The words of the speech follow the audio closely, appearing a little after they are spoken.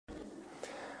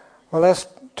Well, let's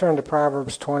turn to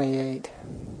Proverbs 28.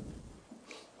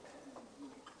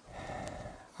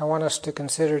 I want us to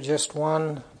consider just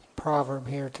one proverb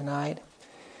here tonight.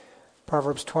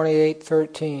 Proverbs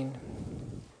 28:13.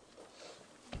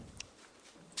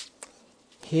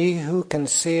 He who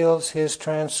conceals his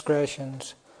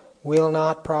transgressions will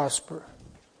not prosper,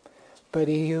 but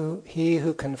he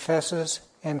who confesses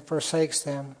and forsakes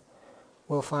them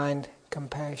will find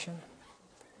compassion.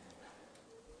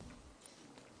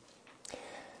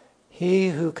 He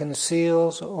who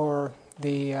conceals, or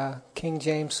the King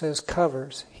James says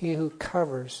covers, he who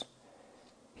covers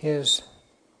his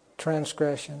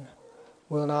transgression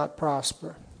will not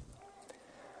prosper.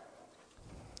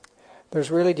 There's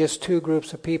really just two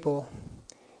groups of people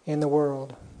in the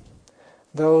world.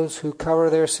 Those who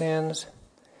cover their sins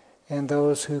and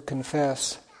those who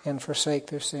confess and forsake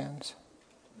their sins.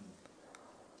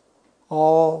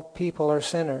 All people are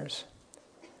sinners,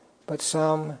 but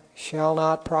some shall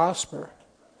not prosper,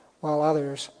 while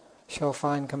others shall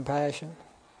find compassion.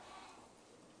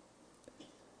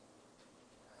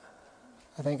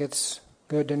 I think it's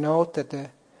good to note that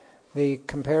the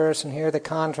comparison here, the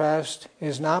contrast,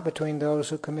 is not between those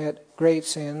who commit great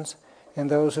sins and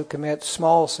those who commit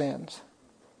small sins.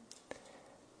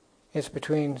 It's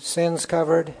between sins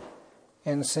covered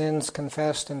and sins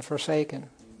confessed and forsaken.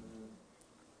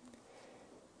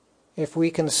 If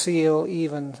we conceal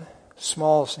even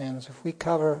small sins, if we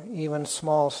cover even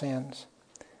small sins,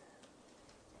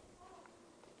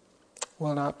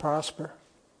 we'll not prosper.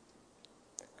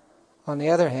 On the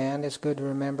other hand, it's good to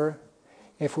remember,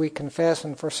 if we confess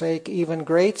and forsake even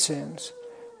great sins,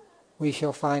 we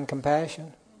shall find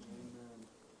compassion.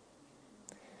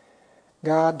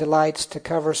 God delights to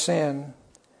cover sin,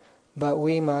 but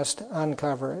we must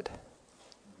uncover it.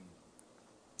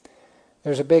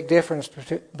 There's a big difference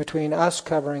between us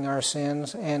covering our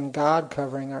sins and God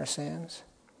covering our sins.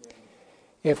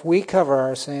 If we cover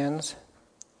our sins,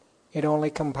 it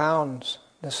only compounds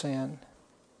the sin.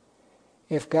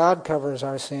 If God covers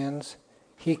our sins,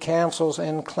 He cancels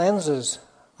and cleanses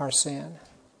our sin.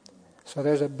 So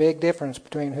there's a big difference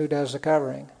between who does the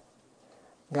covering,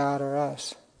 God or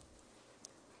us.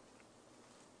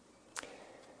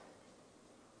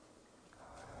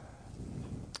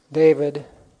 David,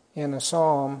 in a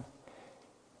psalm,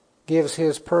 gives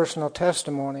his personal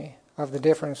testimony of the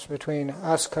difference between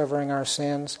us covering our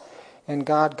sins and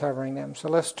God covering them. So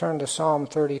let's turn to Psalm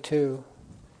 32.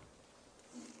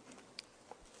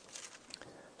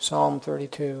 Psalm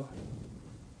 32.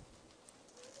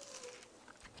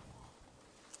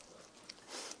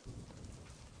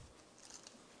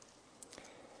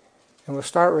 And we'll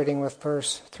start reading with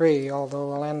verse 3, although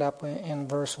we'll end up in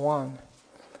verse 1.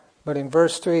 But in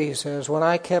verse 3 he says, "When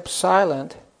I kept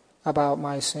silent about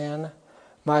my sin,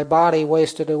 my body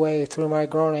wasted away through my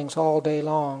groanings all day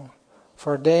long.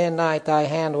 For day and night thy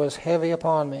hand was heavy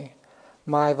upon me.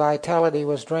 My vitality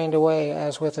was drained away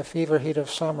as with the fever heat of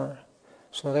summer."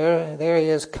 So there he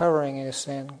is covering his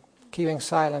sin, keeping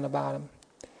silent about him.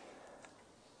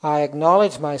 "I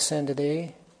acknowledged my sin to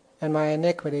thee, and my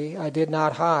iniquity I did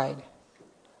not hide.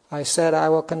 I said, I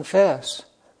will confess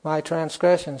my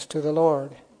transgressions to the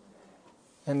Lord.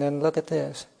 And then look at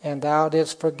this. And thou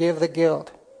didst forgive the guilt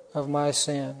of my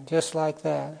sin. Just like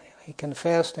that. He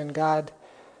confessed and God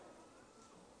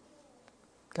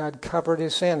covered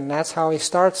his sin. And that's how he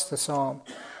starts the psalm.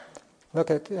 Look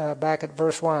at back at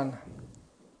verse 1.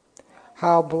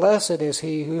 How blessed is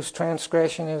he whose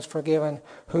transgression is forgiven,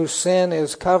 whose sin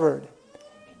is covered.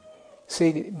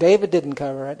 See, David didn't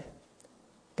cover it.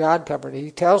 God covered it. He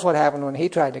tells what happened when he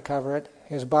tried to cover it.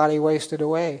 His body wasted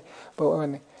away. But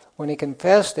when he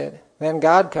confessed it, then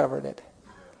God covered it.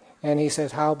 And he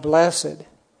says, how blessed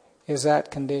is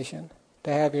that condition,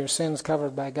 to have your sins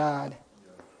covered by God.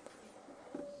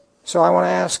 So I want to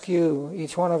ask you,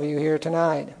 each one of you here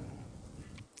tonight,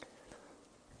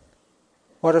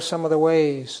 what are some of the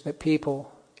ways that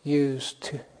people use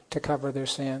to cover their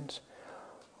sins?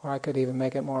 Or I could even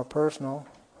make it more personal.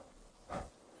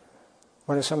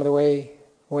 What are some of the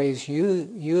ways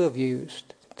you have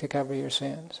used to cover your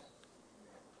sins?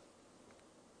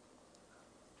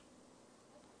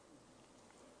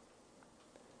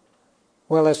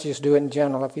 Well, let's just do it in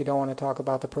general if you don't want to talk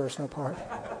about the personal part.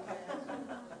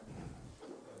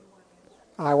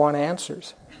 I want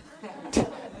answers.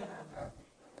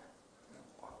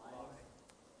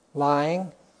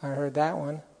 Lying, I heard that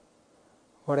one.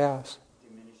 What else?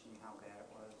 Diminishing how bad it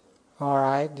was. All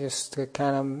right, just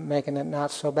kind of making it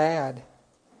not so bad.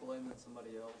 Blaming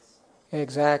somebody else.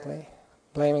 Exactly.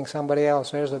 Blaming somebody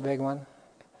else, there's a big one.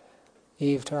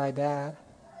 Eve tried that.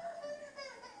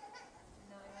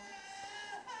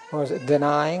 what was it,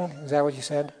 denying? Is that what you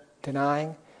said?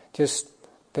 Denying? Just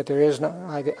that there is no,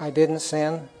 I didn't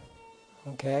sin.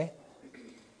 Okay.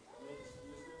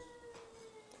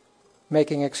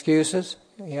 Making excuses.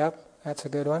 Yep, that's a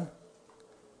good one.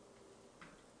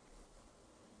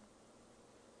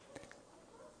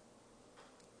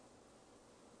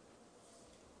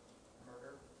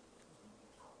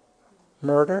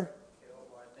 Murder?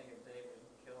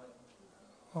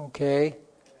 Okay.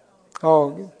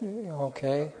 Oh,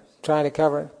 okay. Trying to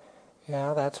cover it.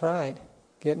 Yeah, that's right.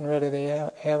 Getting rid of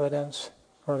the evidence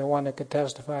or the one that could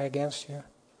testify against you.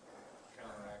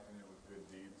 Counteracting it with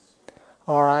good deeds.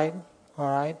 All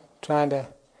right. Trying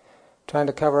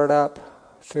to cover it up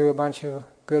through a bunch of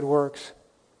good works.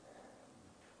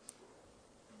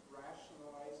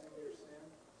 Rationalizing your sin.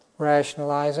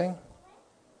 Rationalizing.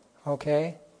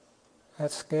 Okay.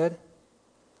 That's good.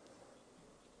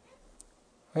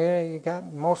 Yeah, you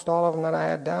got most all of them that I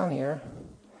had down here.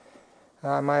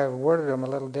 I might have worded them a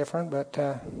little different, but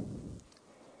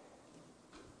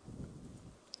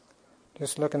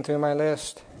just looking through my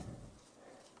list.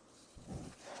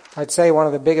 I'd say one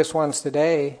of the biggest ones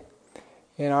today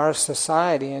in our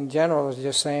society in general is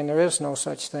just saying there is no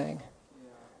such thing.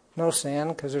 No sin,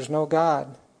 because there's no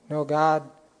God. No God,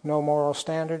 no moral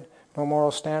standard. No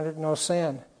moral standard, no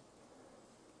sin.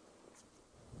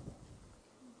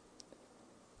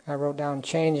 I wrote down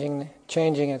changing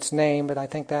its name, but I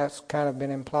think that's kind of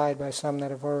been implied by some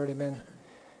that have already been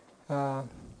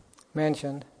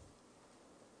mentioned.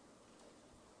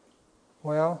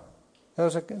 Well,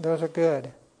 those are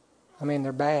good. I mean,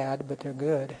 they're bad, but they're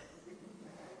good.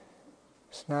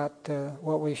 It's not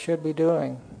what we should be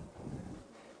doing.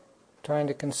 Trying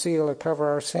to conceal or cover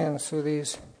our sins through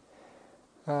these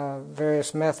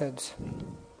various methods.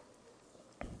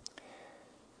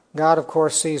 God, of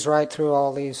course, sees right through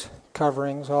all these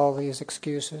coverings, all these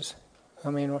excuses. I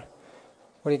mean, what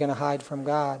are you going to hide from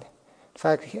God? In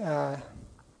fact,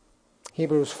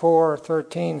 Hebrews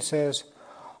 4:13 says,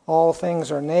 all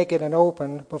things are naked and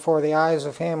open before the eyes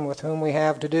of Him with whom we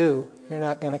have to do. You're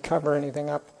not going to cover anything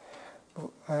up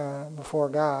before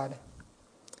God.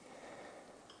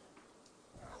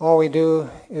 All we do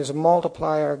is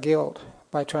multiply our guilt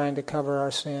by trying to cover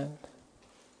our sin.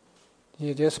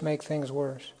 You just make things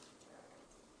worse.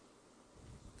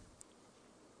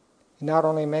 It not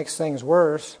only makes things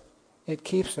worse, it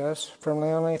keeps us from the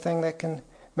only thing that can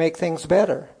make things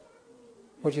better,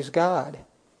 which is God.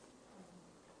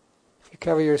 If you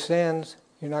cover your sins,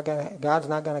 God's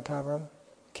not going to cover them.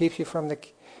 Keeps you from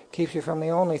the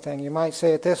only thing. You might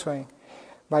say it this way: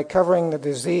 by covering the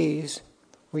disease,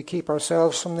 we keep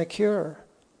ourselves from the cure.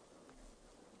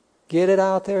 Get it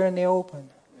out there in the open,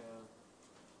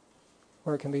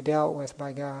 where it can be dealt with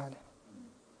by God.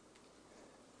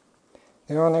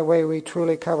 The only way we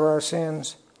truly cover our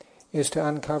sins is to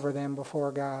uncover them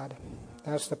before God.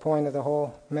 That's the point of the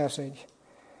whole message.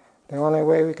 The only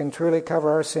way we can truly cover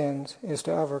our sins is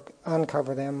to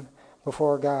uncover them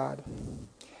before God.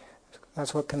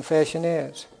 That's what confession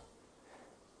is.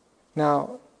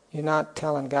 Now, you're not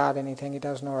telling God anything He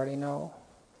doesn't already know.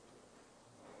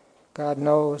 God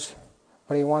knows,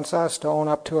 but He wants us to own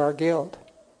up to our guilt.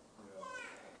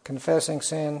 Confessing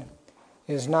sin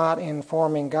is not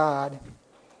informing God,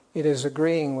 it is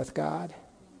agreeing with God.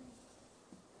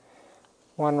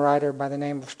 One writer by the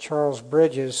name of Charles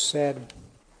Bridges said,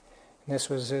 and this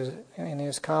was in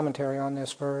his commentary on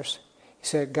this verse, he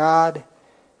said, God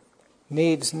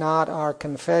needs not our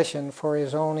confession for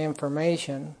His own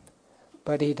information,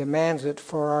 but He demands it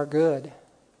for our good.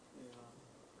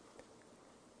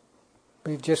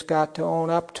 We've just got to own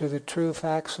up to the true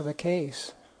facts of the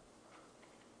case.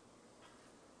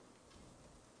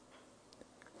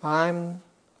 I'm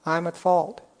at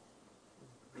fault.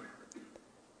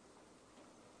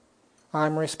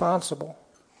 I'm responsible.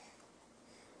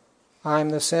 I'm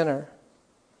the sinner.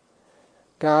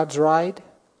 God's right,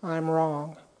 I'm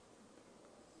wrong.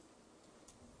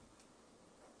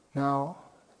 Now,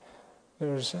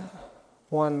 there's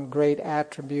one great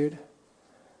attribute,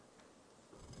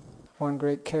 one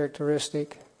great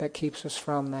characteristic that keeps us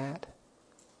from that.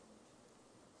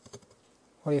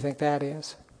 What do you think that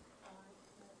is?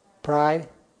 Pride?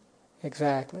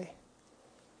 Exactly.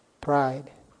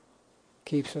 Pride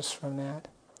keeps us from that.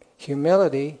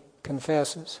 Humility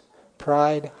confesses.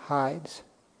 Pride hides.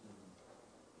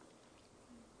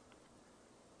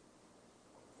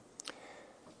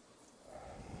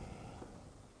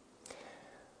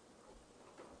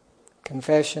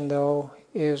 Confession, though,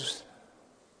 is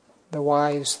the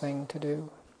wise thing to do.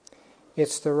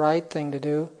 It's the right thing to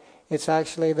do. It's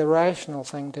actually the rational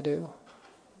thing to do.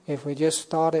 If we just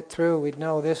thought it through, we'd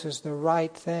know this is the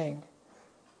right thing.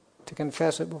 to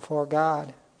confess it before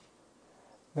God,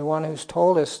 the one who's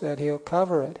told us that He'll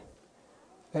cover it,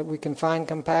 that we can find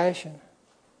compassion.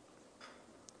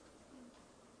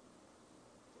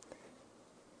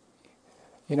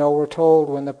 You know, we're told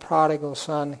when the prodigal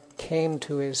son came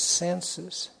to his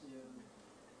senses,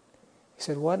 he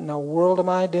said, "What in the world am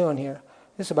I doing here?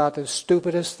 This is about the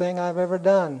stupidest thing I've ever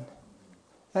done."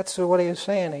 That's what he was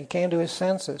saying. He came to his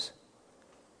senses.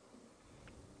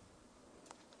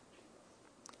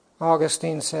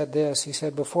 Augustine said this. He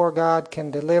said, "Before God can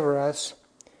deliver us,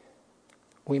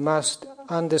 we must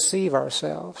undeceive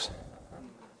ourselves."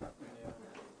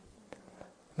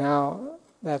 Now,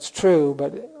 that's true,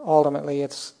 but ultimately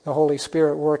it's the Holy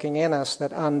Spirit working in us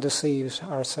that undeceives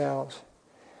ourselves.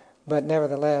 But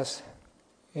nevertheless,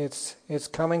 it's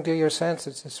coming to your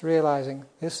senses. It's realizing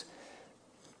this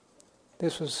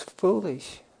was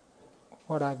foolish,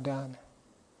 what I've done.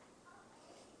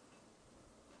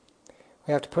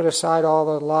 We have to put aside all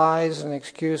the lies and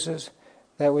excuses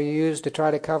that we use to try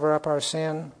to cover up our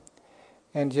sin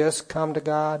and just come to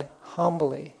God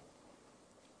humbly,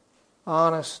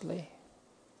 honestly.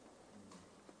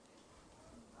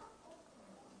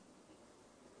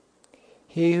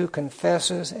 He who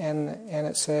confesses, and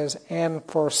it says, and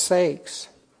forsakes.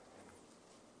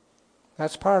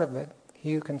 That's part of it.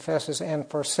 He who confesses and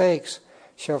forsakes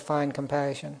shall find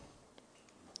compassion.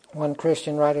 One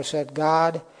Christian writer said,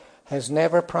 God has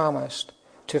never promised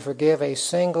to forgive a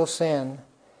single sin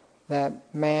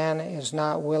that man is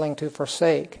not willing to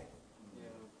forsake.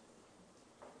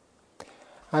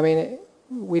 I mean,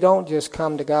 we don't just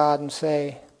come to God and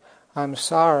say, "I'm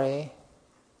sorry,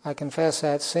 I confess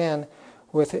that sin,"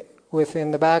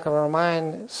 within the back of our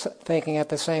mind thinking at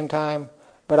the same time,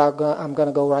 "But I'm going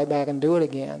to go right back and do it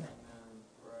again."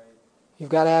 You've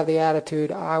got to have the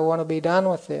attitude, "I want to be done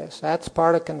with this." That's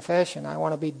part of confession. I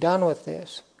want to be done with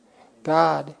this.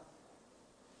 God,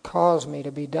 cause me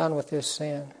to be done with this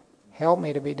sin. Help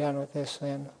me to be done with this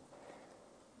sin.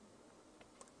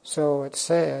 So it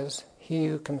says, he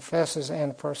who confesses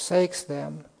and forsakes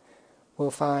them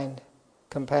will find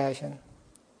compassion.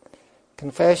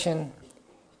 Confession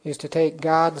is to take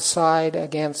God's side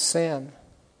against sin.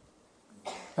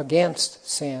 Against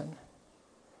sin.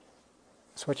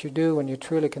 That's what you do when you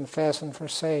truly confess and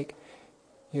forsake.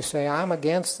 You say, "I'm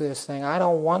against this thing. I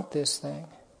don't want this thing."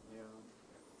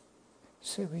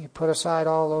 So you put aside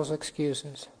all those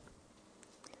excuses.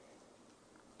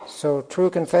 So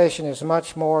true confession is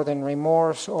much more than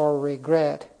remorse or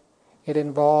regret. It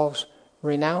involves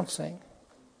renouncing.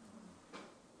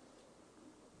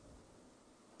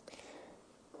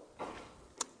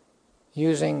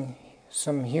 Using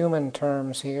some human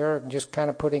terms here, just kind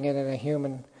of putting it in a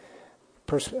human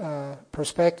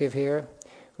perspective here,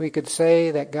 we could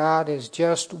say that God is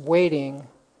just waiting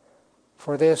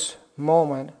for this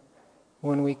moment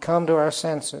when we come to our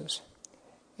senses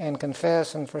and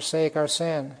confess and forsake our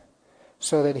sin,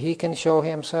 so that He can show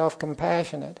Himself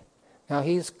compassionate. Now,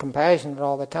 He's compassionate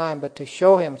all the time, but to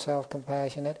show Himself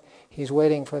compassionate, He's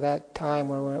waiting for that time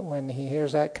when He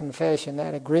hears that confession,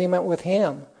 that agreement with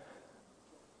Him.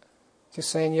 Just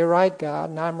saying, "You're right,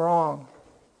 God, and I'm wrong."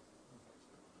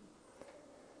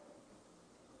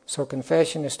 So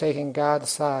confession is taking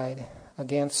God's side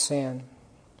against sin.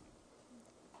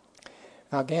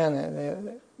 Now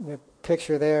again, the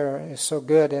picture there is so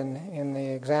good in the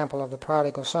example of the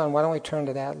prodigal son. Why don't we turn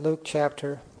to that? Luke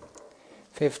chapter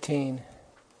 15.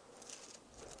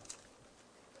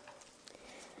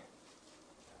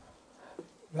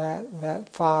 That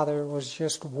father was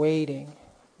just waiting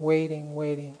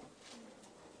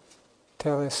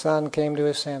till his son came to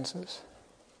his senses.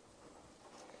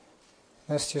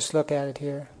 Let's just look at it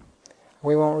here.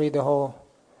 We won't read the whole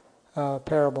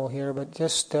parable here, but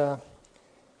just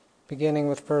beginning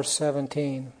with verse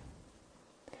 17.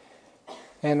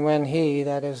 "And when he,"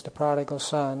 that is the prodigal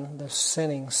son, the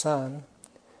sinning son,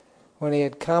 "when he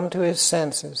had come to his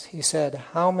senses, he said,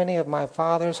 'How many of my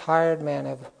father's hired men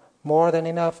have more than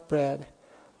enough bread,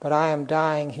 but I am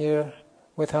dying here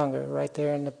with hunger,'" right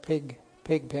there in the pig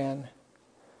pen.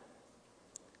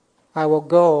 I will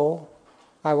go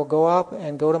up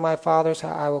and go to my father's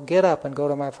house. I will get up and go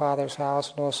to my father's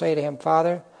house, and will say to him,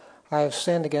 'Father, I have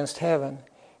sinned against heaven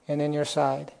and in your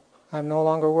sight. I am no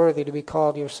longer worthy to be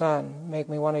called your son. Make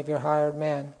me one of your hired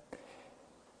men.'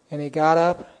 And he got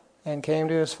up and came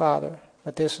to his father."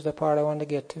 But this is the part I wanted to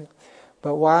get to.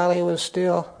 "But while he was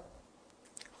still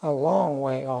a long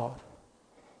way off,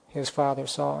 his father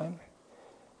saw him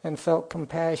and felt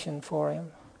compassion for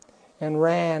him, and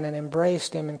ran and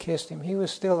embraced him and kissed him." He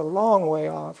was still a long way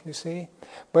off, you see,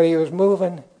 but he was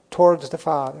moving towards the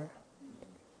Father.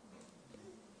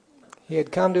 He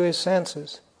had come to his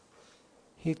senses.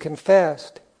 He'd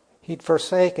confessed. He'd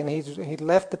forsaken. He'd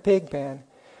left the pig pen.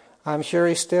 I'm sure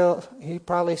he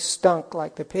probably stunk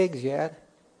like the pigs yet.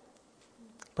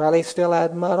 Probably still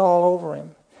had mud all over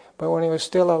him. But when he was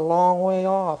still a long way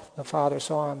off, the Father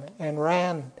saw him and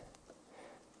ran.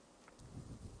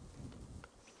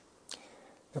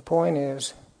 The point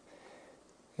is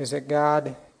that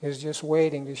God is just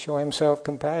waiting to show himself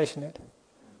compassionate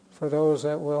for those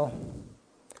that will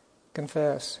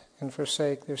confess and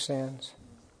forsake their sins.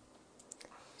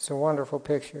 It's a wonderful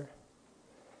picture.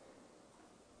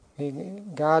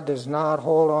 God does not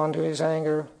hold on to his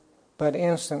anger, but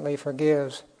instantly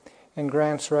forgives and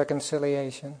grants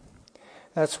reconciliation.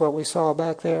 That's what we saw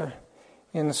back there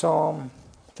in Psalm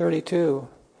 32.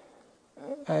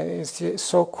 It's just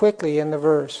so quickly in the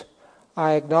verse.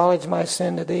 I acknowledge my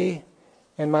sin to thee,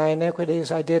 and my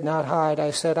iniquities I did not hide.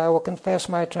 I said, I will confess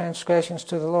my transgressions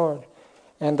to the Lord,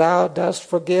 and thou dost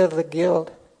forgive the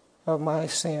guilt of my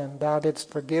sin. Thou didst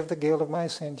forgive the guilt of my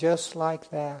sin, just like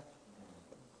that.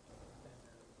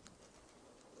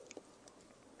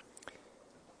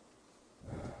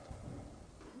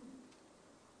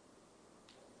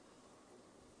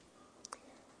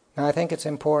 Now, I think it's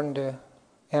important to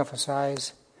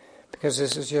emphasize, because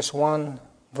this is just one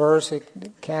verse, it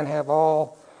can't have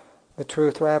all the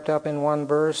truth wrapped up in one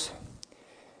verse.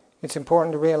 It's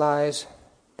important to realize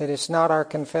that it's not our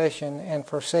confession and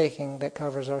forsaking that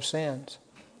covers our sins.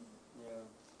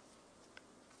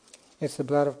 It's the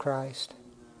blood of Christ.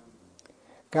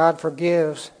 God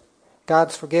forgives.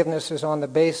 God's forgiveness is on the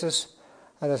basis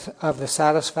of the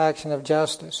satisfaction of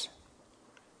justice.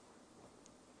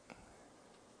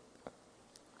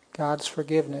 God's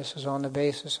forgiveness is on the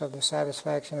basis of the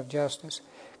satisfaction of justice.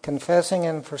 Confessing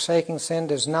and forsaking sin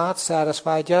does not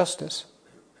satisfy justice.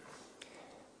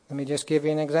 Let me just give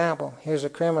you an example. Here's a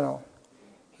criminal.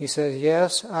 He says,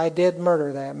 yes, I did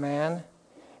murder that man,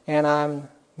 and I'm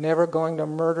never going to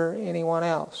murder anyone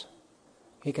else.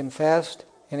 He confessed,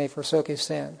 and he forsook his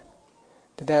sin.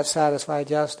 Did that satisfy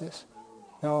justice?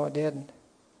 No, it didn't.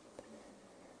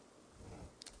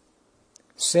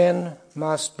 Sin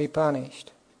must be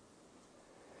punished.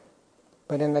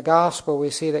 But in the gospel, we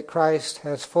see that Christ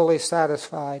has fully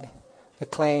satisfied the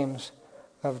claims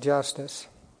of justice.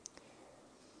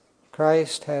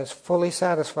 Christ has fully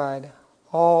satisfied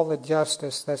all the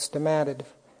justice that's demanded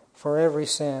for every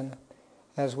sin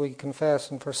as we confess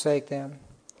and forsake them.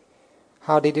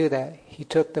 How did he do that? He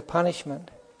took the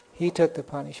punishment. He took the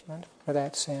punishment for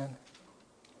that sin.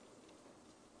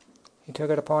 He took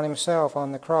it upon himself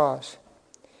on the cross.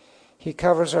 He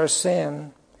covers our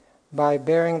sin by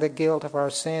bearing the guilt of our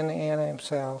sin in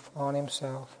himself, on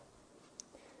himself.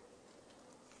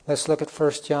 Let's look at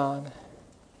 1 John.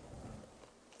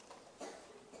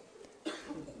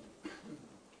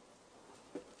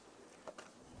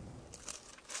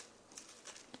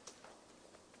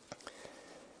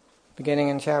 Beginning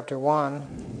in chapter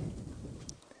 1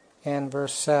 and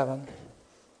verse 7.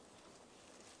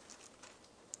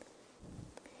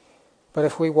 But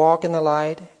if we walk in the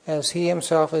light, as he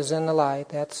himself is in the light,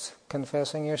 that's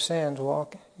confessing your sins,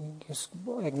 just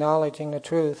acknowledging the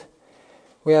truth.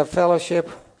 We have fellowship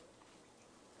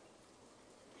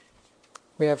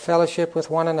with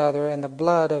one another, and the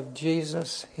blood of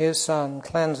Jesus, his Son,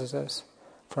 cleanses us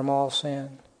from all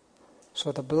sin.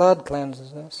 So the blood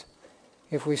cleanses us.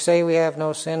 If we say we have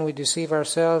no sin, we deceive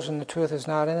ourselves, and the truth is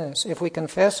not in us. If we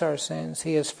confess our sins,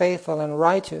 he is faithful and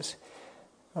righteous,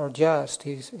 or just.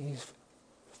 He's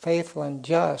faithful and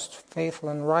just, faithful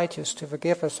and righteous to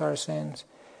forgive us our sins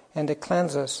and to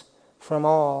cleanse us from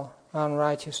all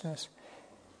unrighteousness.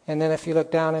 And then if you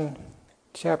look down in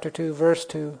chapter 2, verse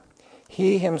 2,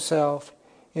 he himself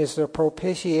is the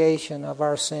propitiation of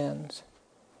our sins,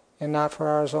 and not for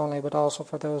ours only, but also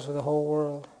for those of the whole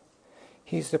world.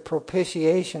 He's the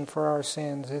propitiation for our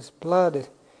sins. His blood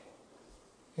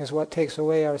is what takes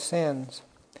away our sins.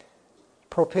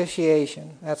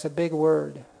 Propitiation, that's a big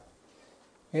word.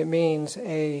 It means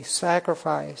a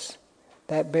sacrifice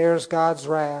that bears God's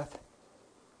wrath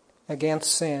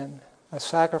against sin. A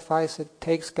sacrifice that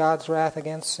takes God's wrath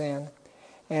against sin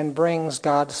and brings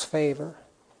God's favor.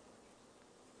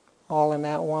 All in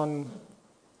that one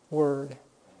word.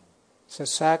 It's a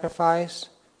sacrifice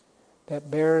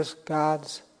that bears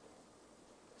God's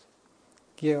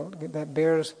guilt, that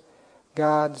bears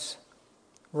God's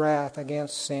wrath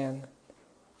against sin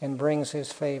and brings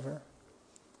his favor.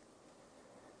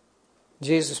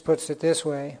 Jesus puts it this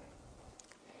way.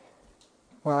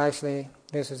 Well, actually,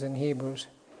 this is in Hebrews.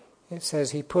 It says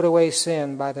he put away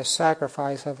sin by the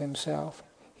sacrifice of himself.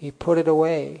 He put it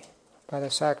away by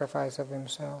the sacrifice of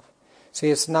himself.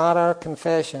 See, it's not our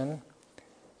confession.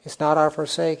 It's not our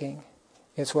forsaking.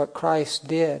 It's what Christ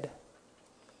did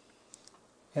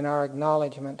in our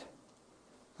acknowledgement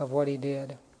of what he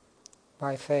did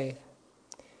by faith.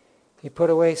 He put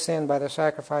away sin by the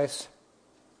sacrifice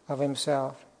of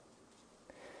himself.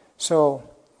 So,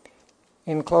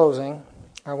 in closing,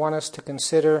 I want us to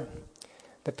consider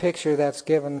the picture that's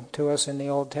given to us in the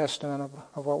Old Testament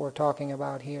of what we're talking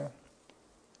about here.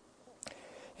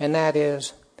 And that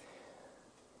is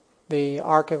the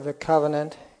Ark of the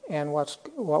Covenant, and what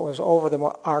was over the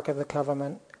Ark of the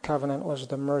Covenant was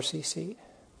the mercy seat.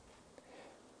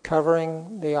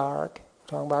 Covering the Ark,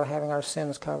 talking about having our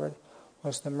sins covered,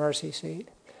 was the mercy seat.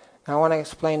 Now I want to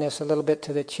explain this a little bit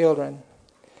to the children.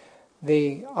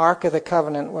 The Ark of the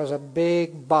Covenant was a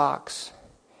big box.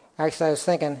 Actually, I was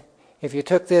thinking, if you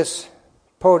took this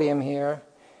podium here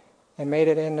and made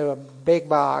it into a big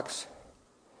box,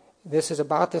 this is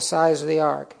about the size of the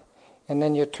Ark, and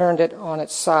then you turned it on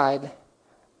its side,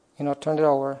 turned it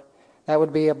over, that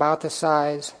would be about the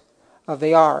size of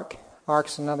the Ark.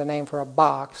 Ark's another name for a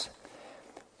box.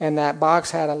 And that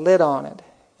box had a lid on it,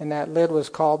 and that lid was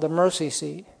called the mercy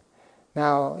seat.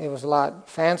 Now, it was a lot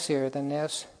fancier than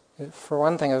this. For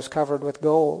one thing, it was covered with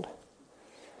gold.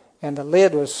 And the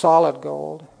lid was solid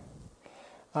gold.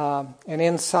 And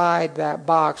inside that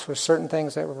box were certain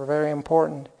things that were very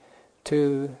important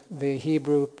to the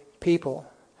Hebrew people.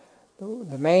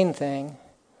 The main thing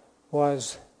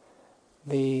was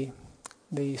the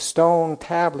stone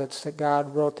tablets that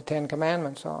God wrote the Ten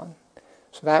Commandments on.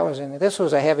 So that was in it. This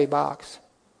was a heavy box.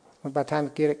 By the time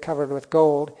you get it covered with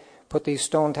gold, put these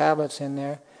stone tablets in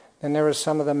there. Then there was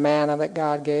some of the manna that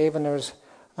God gave, and there was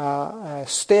a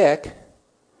stick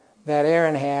that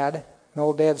Aaron had, an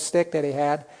old dead stick that he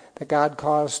had, that God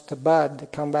caused to bud, to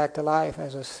come back to life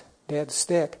as a dead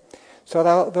stick.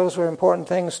 So those were important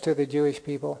things to the Jewish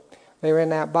people. They were in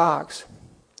that box.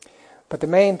 But the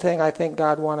main thing I think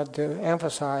God wanted to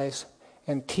emphasize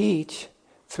and teach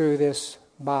through this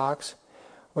box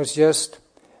was just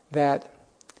that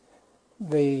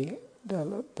the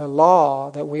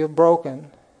law that we have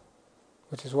broken,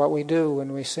 which is what we do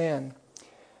when we sin,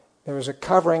 there was a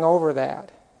covering over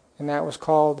that, and that was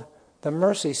called the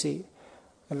mercy seat.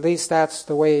 At least that's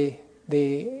the way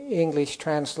the English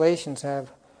translations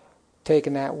have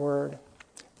taken that word.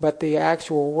 But the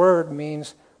actual word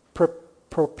means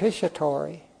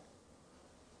propitiatory.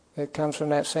 It comes from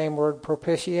that same word,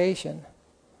 propitiation.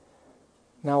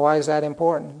 Now, why is that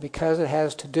important? Because it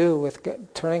has to do with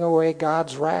turning away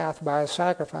God's wrath by a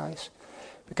sacrifice.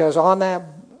 Because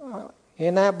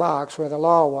in that box where the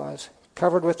law was,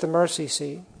 covered with the mercy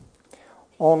seat,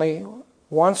 only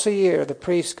once a year the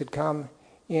priest could come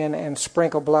in and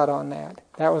sprinkle blood on that.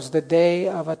 That was the Day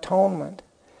of Atonement.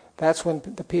 That's when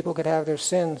the people could have their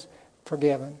sins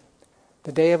forgiven.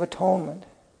 The Day of Atonement.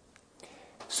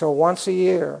 So once a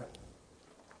year,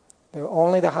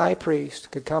 only the high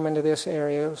priest could come into this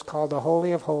area. It was called the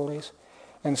Holy of Holies,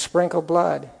 and sprinkle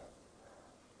blood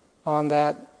on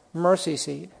that mercy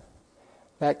seat,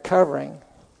 that covering.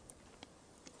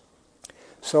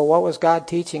 So what was God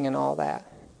teaching in all that?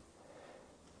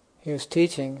 He was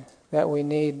teaching that we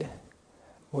need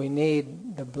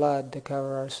the blood to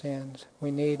cover our sins.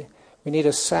 We need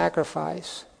a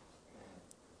sacrifice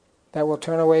that will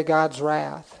turn away God's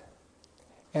wrath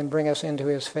and bring us into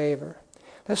his favor.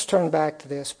 Let's turn back to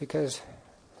this because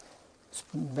it's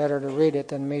better to read it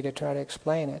than me to try to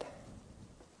explain it.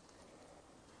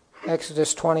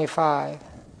 Exodus 25.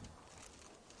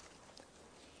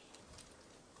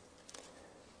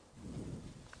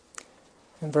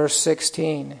 In verse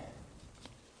 16.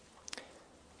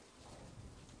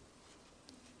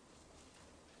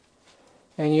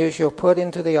 And you shall put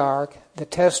into the ark the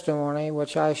testimony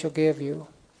which I shall give you.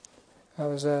 That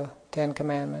was the 10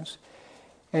 Commandments.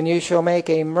 And you shall make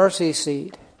a mercy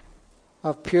seat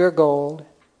of pure gold,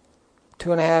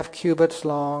 2.5 cubits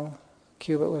long. A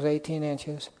cubit was 18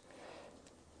 inches.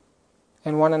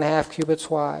 And 1.5 cubits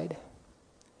wide.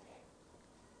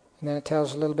 And then it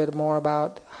tells a little bit more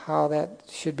about how that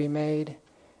should be made.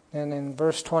 And in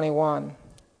verse 21,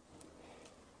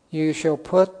 you shall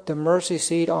put the mercy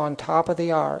seat on top of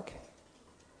the ark,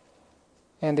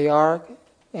 and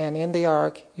in the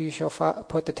ark you shall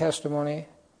put the testimony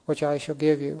which I shall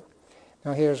give you.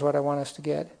 Now here's what I want us to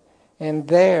get. And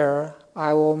there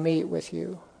I will meet with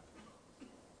you.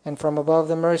 And from above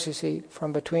the mercy seat,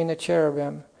 from between the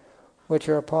cherubim which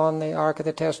are upon the ark of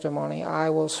the testimony, I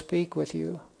will speak with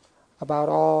you about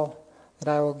all that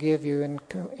I will give you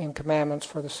in commandments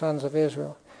for the sons of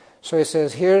Israel. So he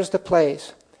says, here's the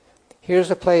place. Here's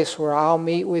the place where I'll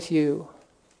meet with you.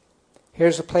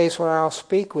 Here's the place where I'll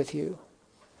speak with you.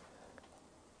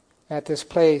 At this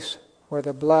place where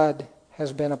the blood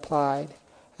has been applied.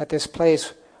 at this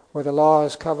place where the law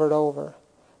is covered over,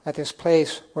 at this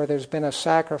place where there's been a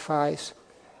sacrifice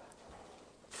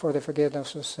for the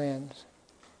forgiveness of sins.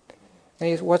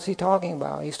 And what's he talking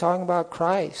about? He's talking about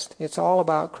Christ. It's all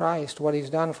about Christ, what he's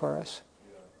done for us.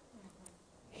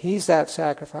 He's that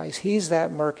sacrifice. He's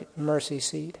that mercy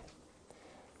seat.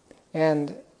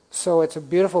 And so it's a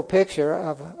beautiful picture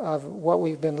of what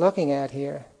we've been looking at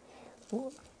here.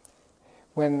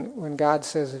 When God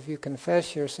says, if you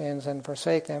confess your sins and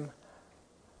forsake them,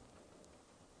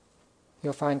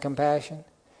 you'll find compassion.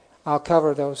 I'll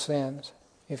cover those sins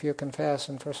if you confess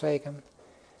and forsake them.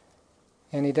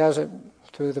 And he does it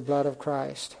through the blood of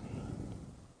Christ.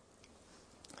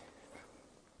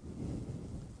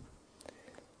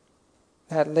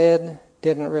 That lid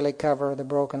didn't really cover the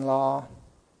broken law,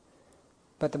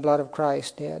 but the blood of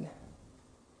Christ did.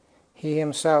 He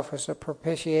himself was a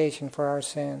propitiation for our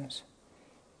sins.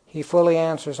 He fully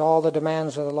answers all the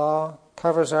demands of the law,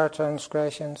 covers our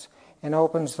transgressions, and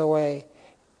opens the way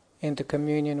into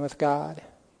communion with God.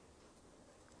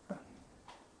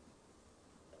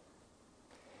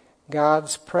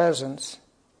 God's presence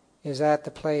is at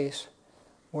the place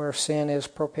where sin is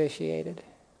propitiated,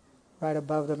 right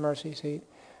above the mercy seat.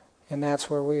 And that's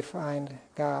where we find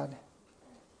God,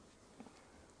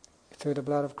 through the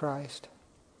blood of Christ.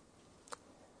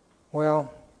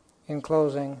 Well, in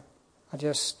closing, I'll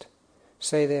just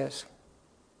say this.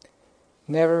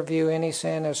 Never view any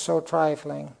sin as so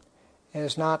trifling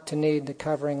as not to need the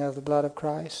covering of the blood of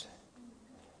Christ.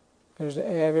 There's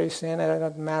every sin, it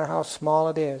doesn't matter how small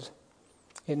it is,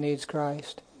 it needs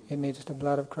Christ. It needs the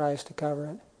blood of Christ to cover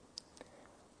it.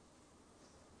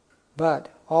 But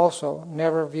also,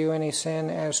 never view any sin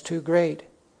as too great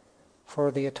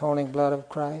for the atoning blood of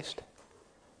Christ.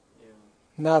 Yeah.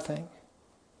 Nothing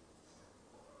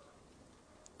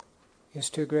is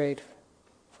too great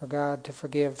for God to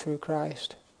forgive through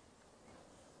Christ.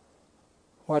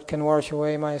 What can wash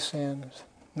away my sins?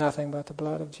 Nothing but the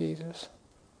blood of Jesus.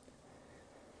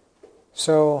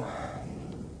 So,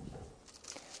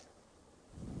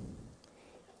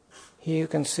 he who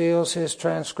conceals his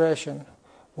transgression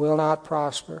will not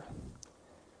prosper,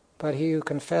 but he who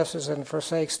confesses and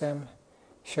forsakes them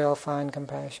shall find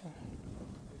compassion.